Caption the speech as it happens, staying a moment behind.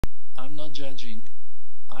I'm not judging.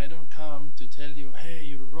 I don't come to tell you, hey,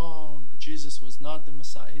 you're wrong, Jesus was not the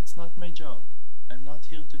Messiah. It's not my job. I'm not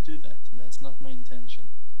here to do that. That's not my intention.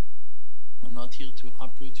 I'm not here to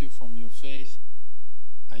uproot you from your faith.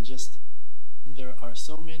 There are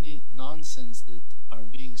so many nonsense that are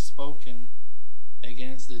being spoken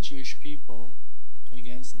against the Jewish people,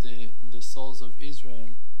 against the souls of Israel,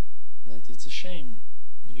 that it's a shame.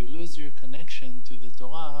 You lose your connection to the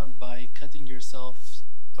Torah by cutting yourself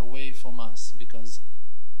away from us, because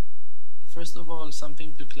first of all,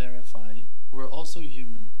 something to clarify, we're also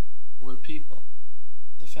human, we're people.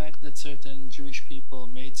 The fact that certain Jewish people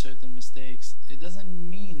made certain mistakes, it doesn't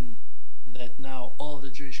mean that now all the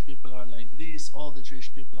Jewish people are like this, all the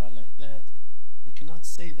Jewish people are like that. You cannot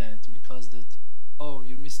say that, because that, oh,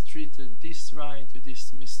 you mistreated this right, you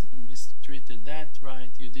mistreated that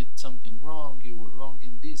right, you did something wrong, you were wrong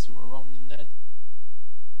in this, you were wrong in that.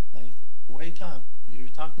 Like, wake up, you're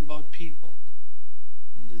talking about people.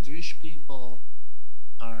 The Jewish people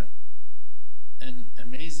are an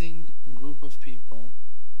amazing group of people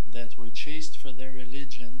that were chased for their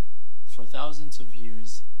religion for thousands of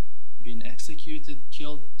years, been executed,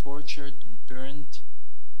 killed, tortured, burnt,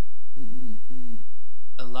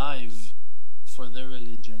 alive for their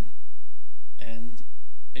religion, and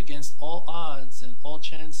against all odds and all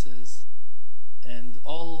chances and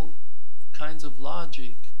all kinds of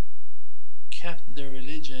logic, kept their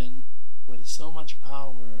religion with so much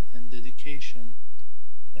power and dedication,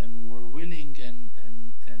 and were willing and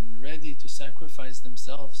ready to sacrifice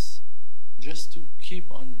themselves just to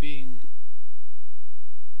keep on being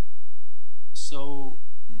so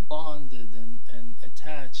bonded and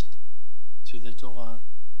attached to the Torah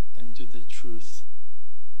and to the truth,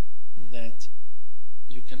 that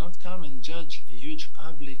you cannot come and judge a huge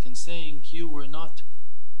public and saying you were not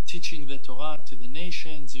teaching the Torah to the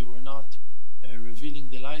nations, you were not revealing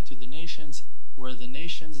the light to the nations, where the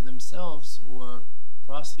nations themselves were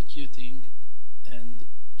prosecuting and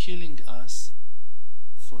killing us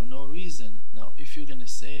for no reason. Now, if you're going to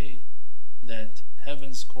say that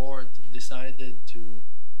Heaven's court decided to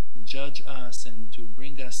judge us and to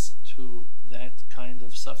bring us to that kind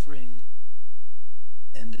of suffering,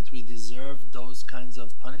 and that we deserve those kinds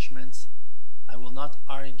of punishments, I will not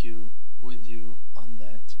argue with you on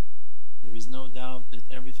that. There is no doubt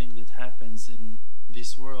that everything that happens in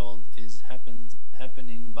this world is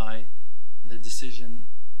happening by the decision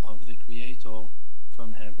of the Creator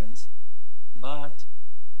from heavens. But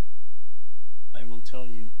I will tell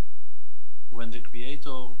you, when the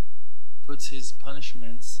Creator puts his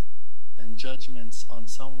punishments and judgments on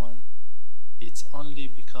someone, it's only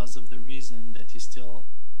because of the reason that he still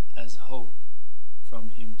has hope from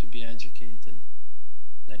him to be educated.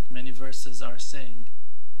 Like many verses are saying,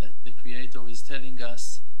 that the Creator is telling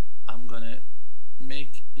us, I'm going to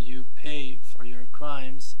make you pay for your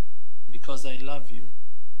crimes because I love you.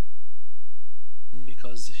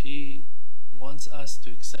 Because he wants us to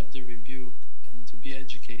accept the rebuke and to be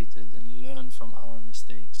educated and learn from our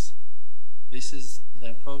mistakes. This is the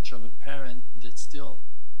approach of a parent that still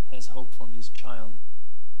has hope from his child.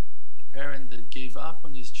 A parent that gave up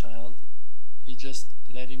on his child, he just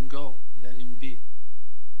let him go, let him be.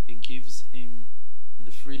 He gives him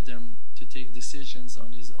the freedom to take decisions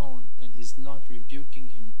on his own, and he's not rebuking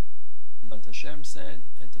him. But HaShem said,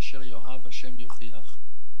 Et asher yohav HaShem yochiach.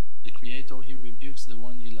 The Creator, he rebukes the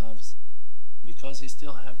one he loves, because he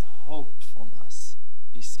still has hope from us.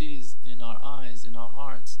 He sees in our eyes, in our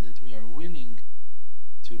hearts, that we are willing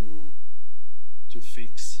to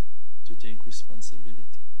fix, to take responsibility.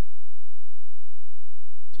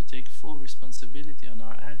 To take full responsibility on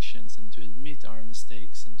our actions and to admit our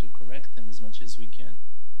mistakes and to correct them as much as we can.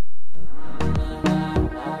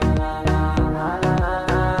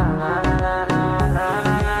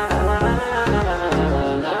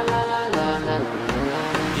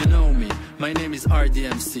 You know me, my name is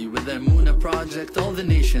RDMC. With the Emunah project, all the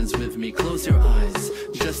nations with me. Close your eyes,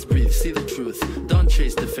 just breathe, see the truth. Don't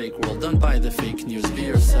chase the fake world, don't buy the fake news. Be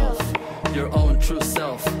yourself, your own true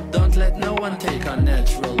self. Don't let no one take our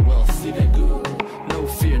natural wealth. See the good, no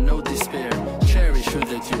fear, no despair. Cherish who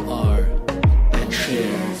that you are and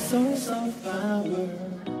share. Source of power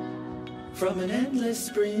from an endless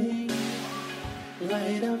spring.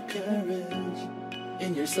 Light of courage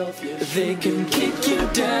in yourself, yeah. They can kick you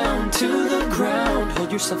down to the ground.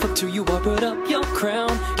 Hold yourself up till you are, put up your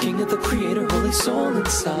crown. King of the Creator, holy soul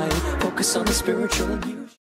inside. Focus on the spiritual and you